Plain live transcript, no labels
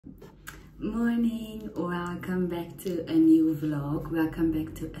Morning, welcome back to a new vlog. Welcome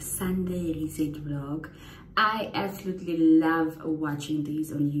back to a Sunday reset vlog. I absolutely love watching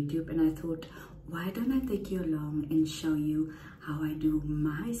these on YouTube, and I thought, why don't I take you along and show you how I do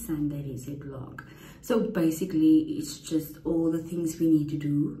my Sunday reset vlog. So basically it's just all the things we need to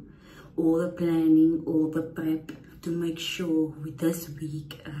do, all the planning, all the prep to make sure this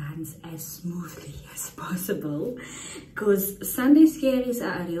week runs as smoothly as possible, because Sunday scaries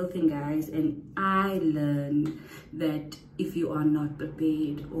are a real thing, guys. And I learned that if you are not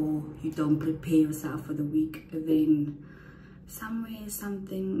prepared or you don't prepare yourself for the week, then somewhere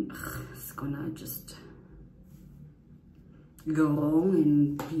something is gonna just go wrong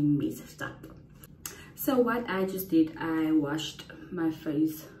and be messed up. So what I just did, I washed my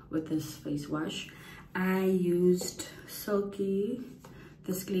face with this face wash. I used Silky,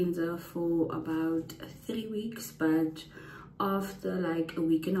 this cleanser, for about 3 weeks, but after like a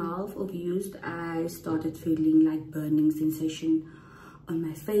week and a half of use, I started feeling like burning sensation on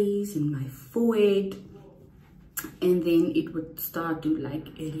my face and my forehead, and then it would start to like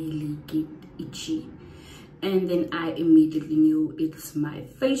really get itchy, and then I immediately knew it's my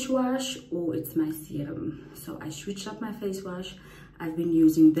face wash or it's my serum. So I switched up my face wash. I've been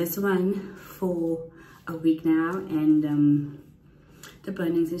using this one for a week now, and the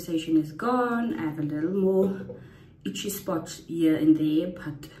burning sensation is gone. I have a little more itchy spots here and there,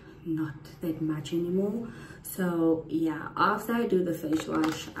 but not that much anymore. So yeah, after I do the face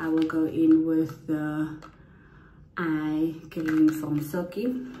wash, I will go in with the eye cream from Silky.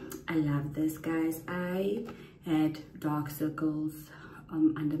 I love this, guys. I had dark circles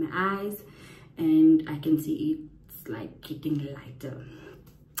under my eyes, and I can see it's like getting lighter.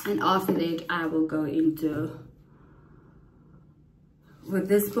 And after that, I will go into with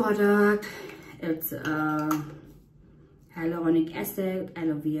this product. It's hyaluronic acid,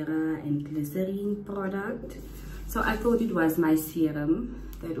 aloe vera, and glycerine product. So I thought it was my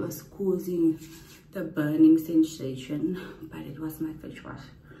serum that was causing the burning sensation, but it was my face wash.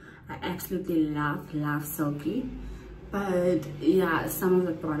 I absolutely love Silky, but yeah, some of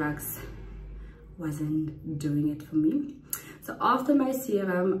the products wasn't doing it for me. So after my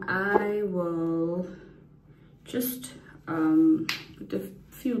serum, I will just put a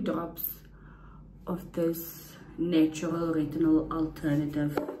few drops of this natural retinol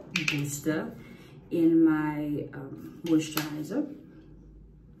alternative booster in my moisturizer,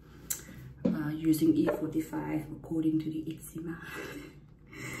 using E45 according to the eczema.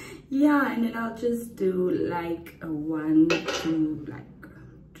 Yeah, and then I'll just do like a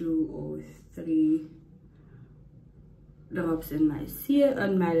 2 or 3 drops in my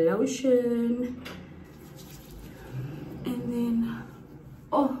my lotion, and then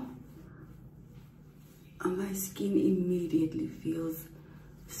my skin immediately feels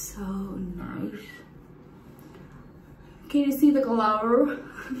so nice. Can you see the glow?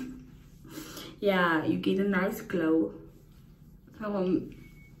 Yeah, you get a nice glow from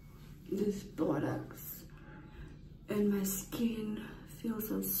these products, and my skin feels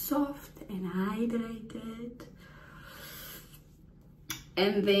so soft and hydrated.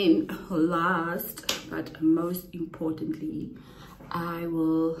 And then last but most importantly, I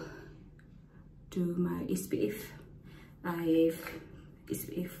will do my SPF. I have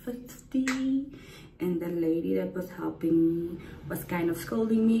SPF 50, and the lady that was helping me was kind of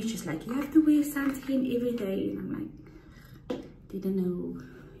scolding me. She's like, you have to wear sunscreen every day, and I'm like, didn't know,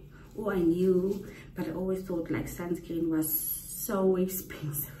 or I knew, but I always thought like sunscreen was so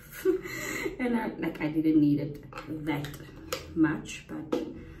expensive and I didn't need it that much, but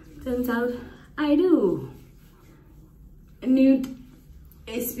turns out I do. Nude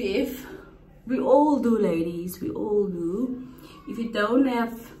SPF, we all do, ladies, we all do. If you don't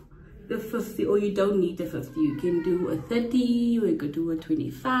have the 50, or you don't need the 50, you can do a 30, or you could do a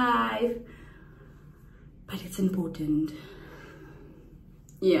 25, but it's important.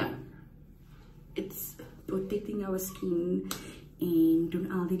 Yeah, it's protecting our skin en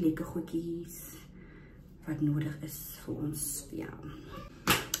doen al die lekker goedjies wat nodig is vir ons. Ja.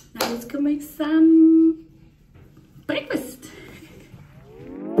 Now let's go make some breakfast.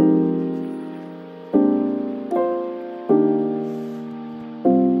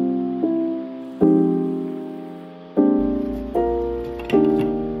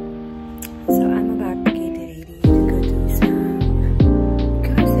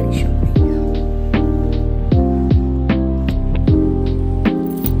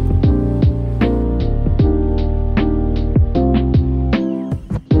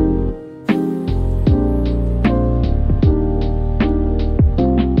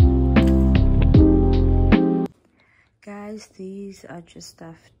 bunch of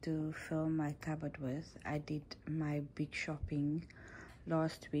stuff to fill my cupboard with. I did my big shopping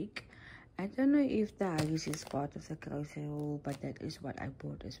last week. I don't know if the Huggies is part of the grocery haul, but that is what I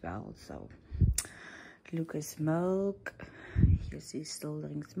bought as well. So Lucas milk, here's his still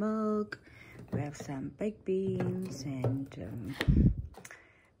drinks milk. We have some baked beans and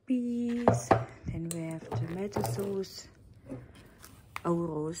peas. Then we have tomato sauce,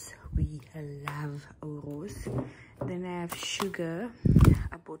 Oros, we love Oros. Then I have sugar.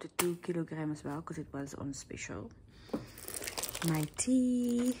 I bought a 2 kilogram as well because it was on special. My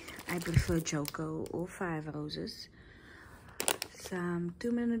tea, I prefer xoxo or 5 roses. Some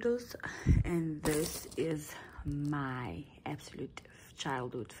tuna noodles, and this is my absolute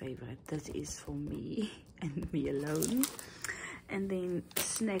childhood favorite. This is for me and me alone. And then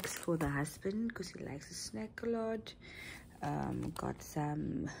snacks for the husband because he likes to snack a lot. Got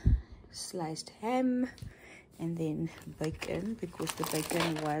some sliced ham, and then bacon because the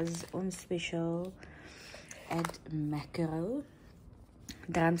bacon was on special at Macro.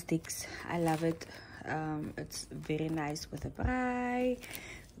 Drumsticks, I love it. It's very nice with a braai.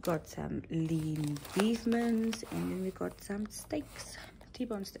 Got some lean beef mince, and then we got some steaks,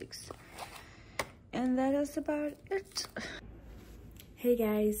 T-bone steaks, and that is about it. Hey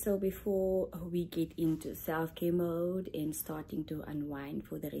guys, so before we get into self-care mode and starting to unwind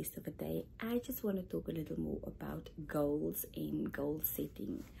for the rest of the day, I just want to talk a little more about goals and goal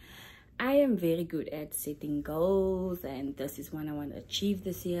setting. I am very good at setting goals, and this is one I want to achieve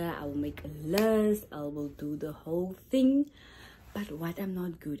this year. I will make a list, I will do the whole thing. But what I'm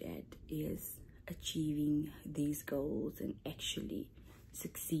not good at is achieving these goals and actually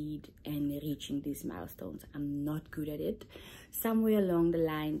succeed and reaching these milestones. I'm not good at it. Somewhere along the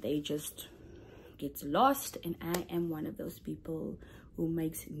line they just get lost, and I am one of those people who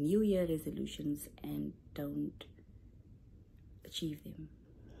makes New Year resolutions and don't achieve them.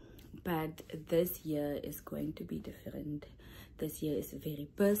 But this year is going to be different. This year is very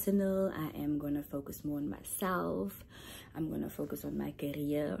personal. I am going to focus more on myself. I'm going to focus on my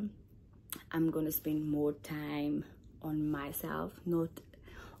career. I'm going to spend more time on myself, not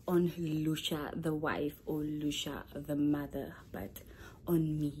on Lucia the wife or Lucia the mother, but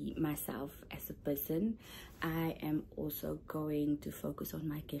on me, myself as a person. I am also going to focus on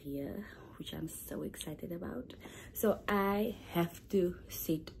my career, which I'm so excited about. So I have to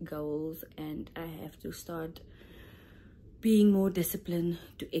set goals, and I have to start being more disciplined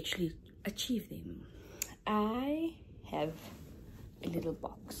to actually achieve them. I have a little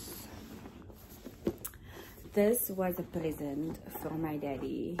box. This was a present from my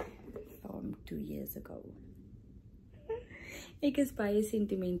daddy from 2 years ago. Ek is baie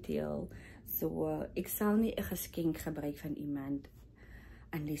sentimenteel, so ek sal nie 'n geskenk gebruik van iemand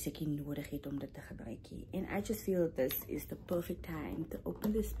unless ek nie nodig het om dit te gebruik nie. And I just feel this is the perfect time to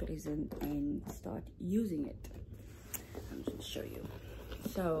open this present and start using it. I'm just show you.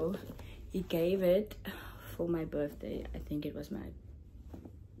 So he gave it for my birthday. I think it was my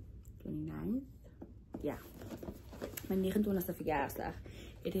 29th. Ja, my 29ste verjaarsdag.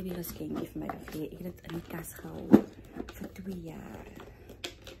 Het hy die geskenkie vir my gegee. Ek het dit in die kas gehou vir 2 jaar.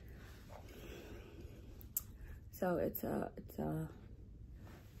 So it's a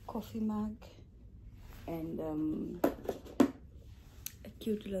coffee mug and a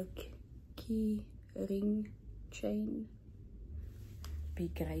cute little key ring chain. Be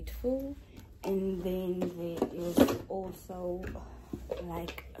grateful. And then there is also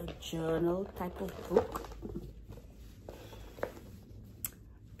like a journal type of book.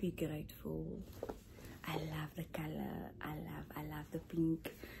 Be grateful. I love the color. I love the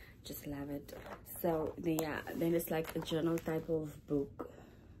pink. Just love it. So yeah, then it's like a journal type of book,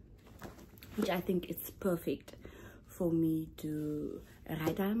 which I think it's perfect for me to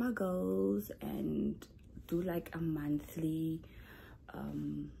write down my goals and do like a monthly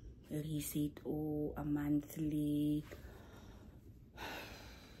reset or a monthly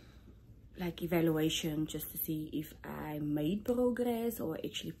like evaluation, just to see if I made progress or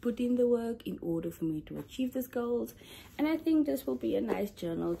actually put in the work in order for me to achieve these goals. And I think this will be a nice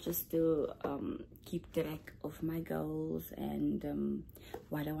journal just to keep track of my goals and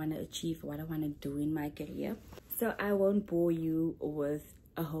what I want to achieve, what I want to do in my career. So I won't bore you with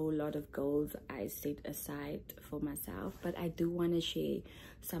a whole lot of goals I set aside for myself, but I do want to share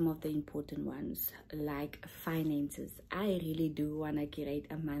some of the important ones, like finances. I really do want to create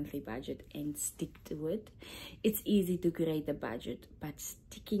a monthly budget and stick to it. It's easy to create a budget, but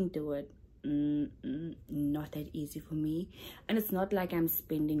sticking to it, not that easy for me. And it's not like I'm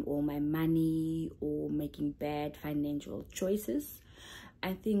spending all my money or making bad financial choices.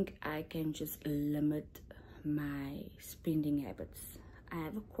 I think I can just limit my spending habits. I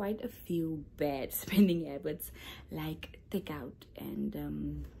have quite a few bad spending habits, like takeout,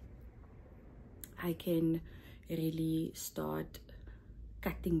 and I can really start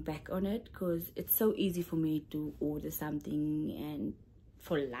cutting back on it, because it's so easy for me to order something and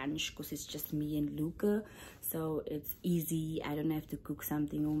for lunch, because it's just me and Luca, so it's easy. I don't have to cook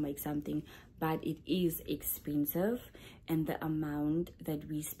something or make something, but it is expensive, and the amount that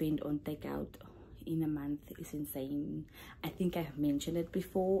we spend on takeout in a month is insane. I think I've mentioned it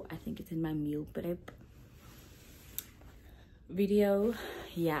before. I think it's in my meal prep video.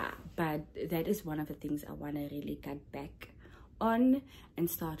 Yeah, but that is one of the things I want to really cut back on and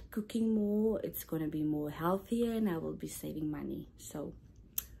start cooking more. It's gonna be more healthier, and I will be saving money. So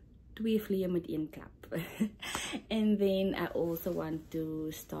twee vliee met een klap. And then I also want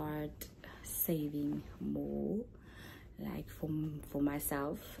to start saving more, like for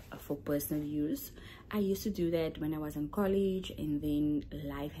myself, for personal use. I used to do that when I was in college, and then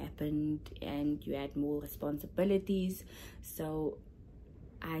life happened and you had more responsibilities, so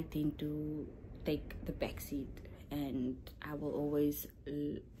I tend to take the back seat, and I will always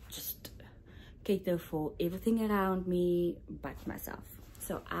just cater for everything around me but myself.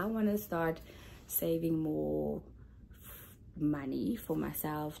 So I want to start saving more money for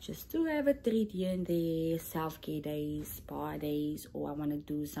myself, just to have a treat here and there, self-care days, spa days, or I want to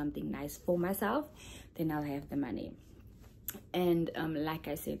do something nice for myself, then I'll have the money. And like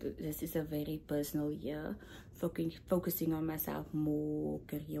I said, this is a very personal year, focusing on myself more,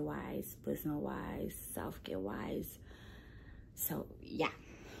 career-wise, personal-wise, self-care-wise. So yeah.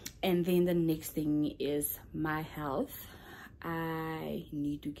 And then the next thing is my health. I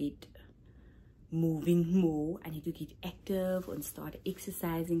need to get moving more. I need to get active and start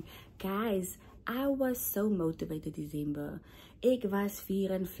exercising. Guys, I was so motivated December. Ek was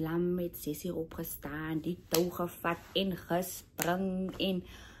vuur en vlam, met 6 uur opgestaan, die tou gevat en gespring,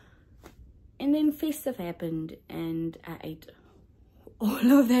 and then festive happened, and I ate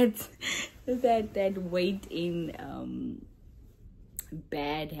all of that weight in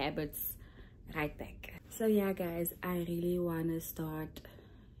bad habits right back. So yeah guys, I really want to start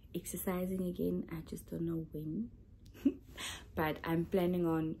exercising again. I just don't know when. But I'm planning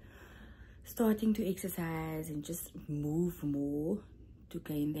on starting to exercise and just move more to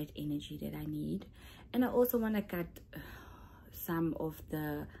gain that energy that I need. And I also want to cut some of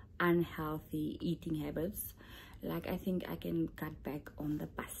the unhealthy eating habits. Like I think I can cut back on the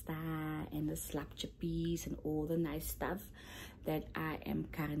pasta and the slap chippies and all the nice stuff that I am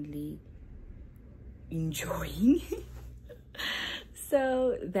currently enjoying.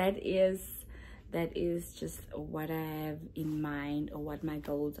 So that is just what I have in mind, or what my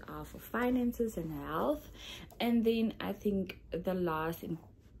goals are for finances and health. And then I think the last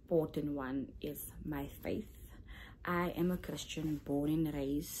important one is my faith. I am a Christian, born and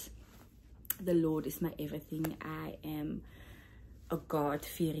raised. The Lord is my everything. I am a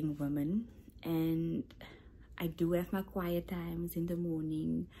God-fearing woman, and I do have my quiet times in the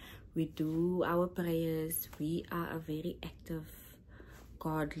morning. We do our prayers. We are a very active,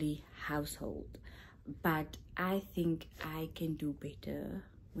 godly household. But I think I can do better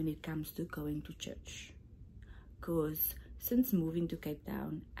when it comes to going to church, because since moving to Cape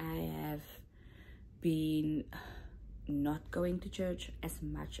Town, I have been not going to church as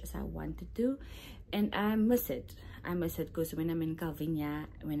much as I wanted to, and I miss it. I miss it because when I'm in Calvinia,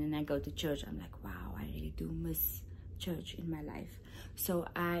 when I go to church, I'm like, wow, I really do miss church in my life. So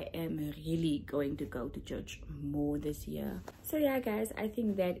I am really going to go to church more this year. So yeah guys, I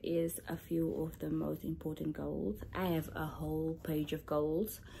think that is a few of the most important goals. I have a whole page of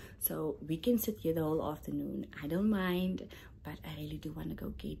goals, so we can sit here the whole afternoon. I don't mind, but I really do want to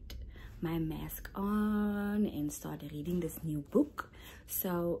go get my mask on and start reading this new book.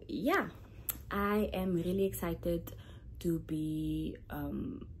 So yeah, I am really excited to be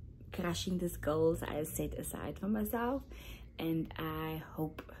crushing these goals I set aside for myself. And I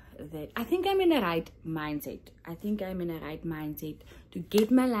hope that, I think I'm in the right mindset. I think I'm in the right mindset to get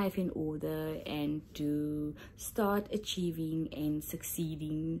my life in order and to start achieving and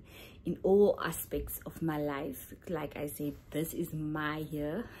succeeding in all aspects of my life. Like I said, this is my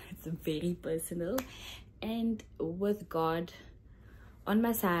year. It's very personal. And with God on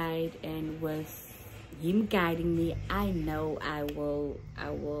my side and with Him guiding me, I know I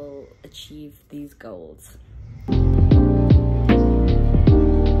will achieve these goals.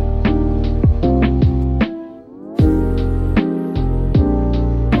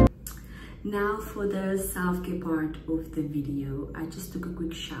 Now for the self-care part of the video, I just took a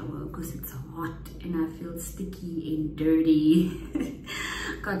quick shower because it's hot and I feel sticky and dirty.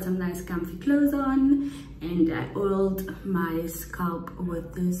 Got some nice comfy clothes on and I oiled my scalp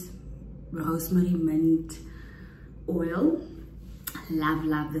with this rosemary mint oil.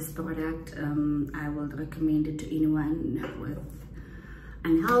 Love this product. I will recommend it to anyone with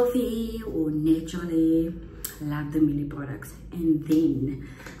unhealthy or natural hair. Love the Millie products. And then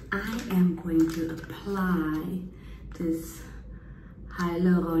I am going to apply this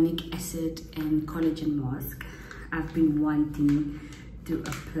hyaluronic acid and collagen mask. I've been wanting to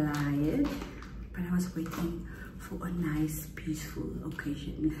apply it, but I was waiting for a nice peaceful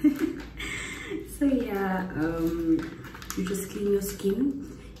occasion. So yeah, you just clean your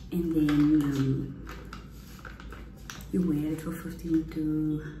skin and then you wear it for 15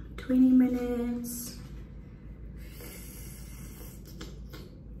 to 20 minutes.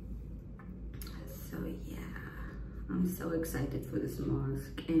 So yeah, I'm so excited for this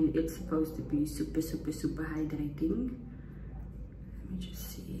mask and it's supposed to be super hydrating. Let me just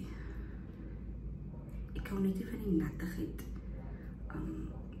see. Ek hou net nie van die nattigheid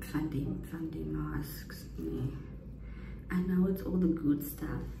van die masks nie. I know it's all the good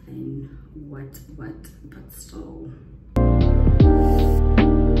stuff and what, but still.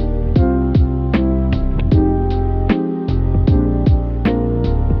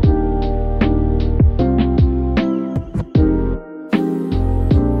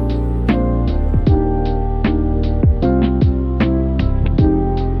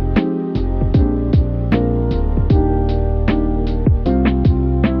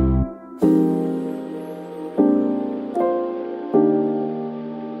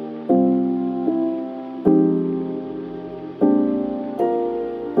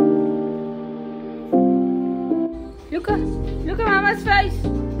 Look at Mama's face.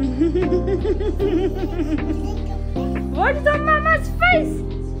 What is on Mama's face?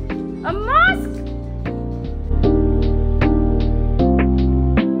 A mask?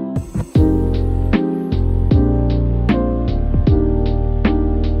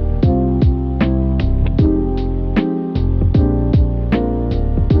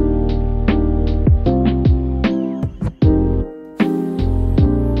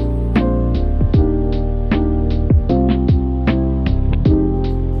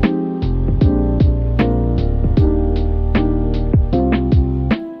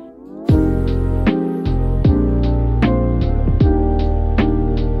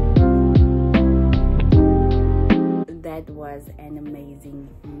 Was an amazing,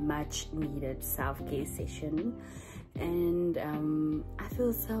 much needed self-care session, and I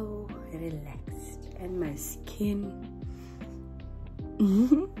feel so relaxed, and my skin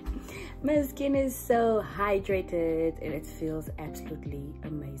my skin is so hydrated and it feels absolutely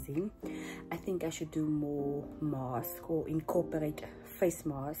amazing. I think I should do more mask or incorporate face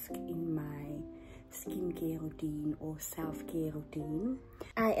mask in my skincare routine or self-care routine.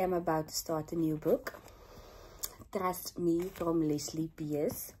 I am about to start a new book, Trust Me, from Leslie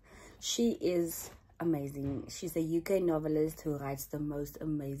Pierce. She is amazing. She's a UK novelist who writes the most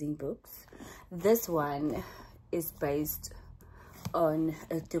amazing books. This one is based on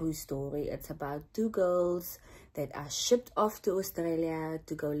a true story. It's about two girls that are shipped off to Australia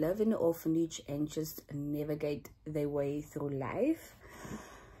to go live in an orphanage and just navigate their way through life.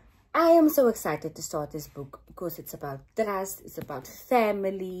 I am so excited to start this book because it's about trust, it's about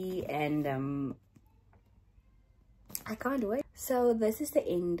family, and I can't wait. So this is the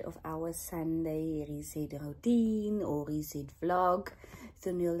end of our Sunday reset routine or reset vlog.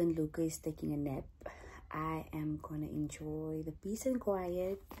 So Neil and Luca is taking a nap. I am gonna enjoy the peace and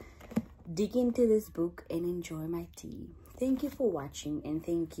quiet, dig into this book and enjoy my tea. Thank you for watching and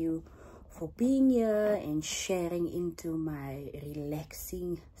thank you for being here and sharing into my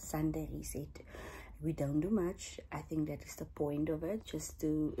relaxing Sunday reset. We don't do much. I think that is the point of it, just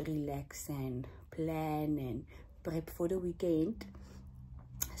to relax and plan and prep for the weekend.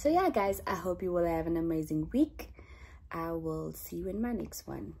 So yeah guys, I hope you will have an amazing week. I will see you in my next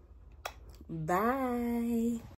one. Bye.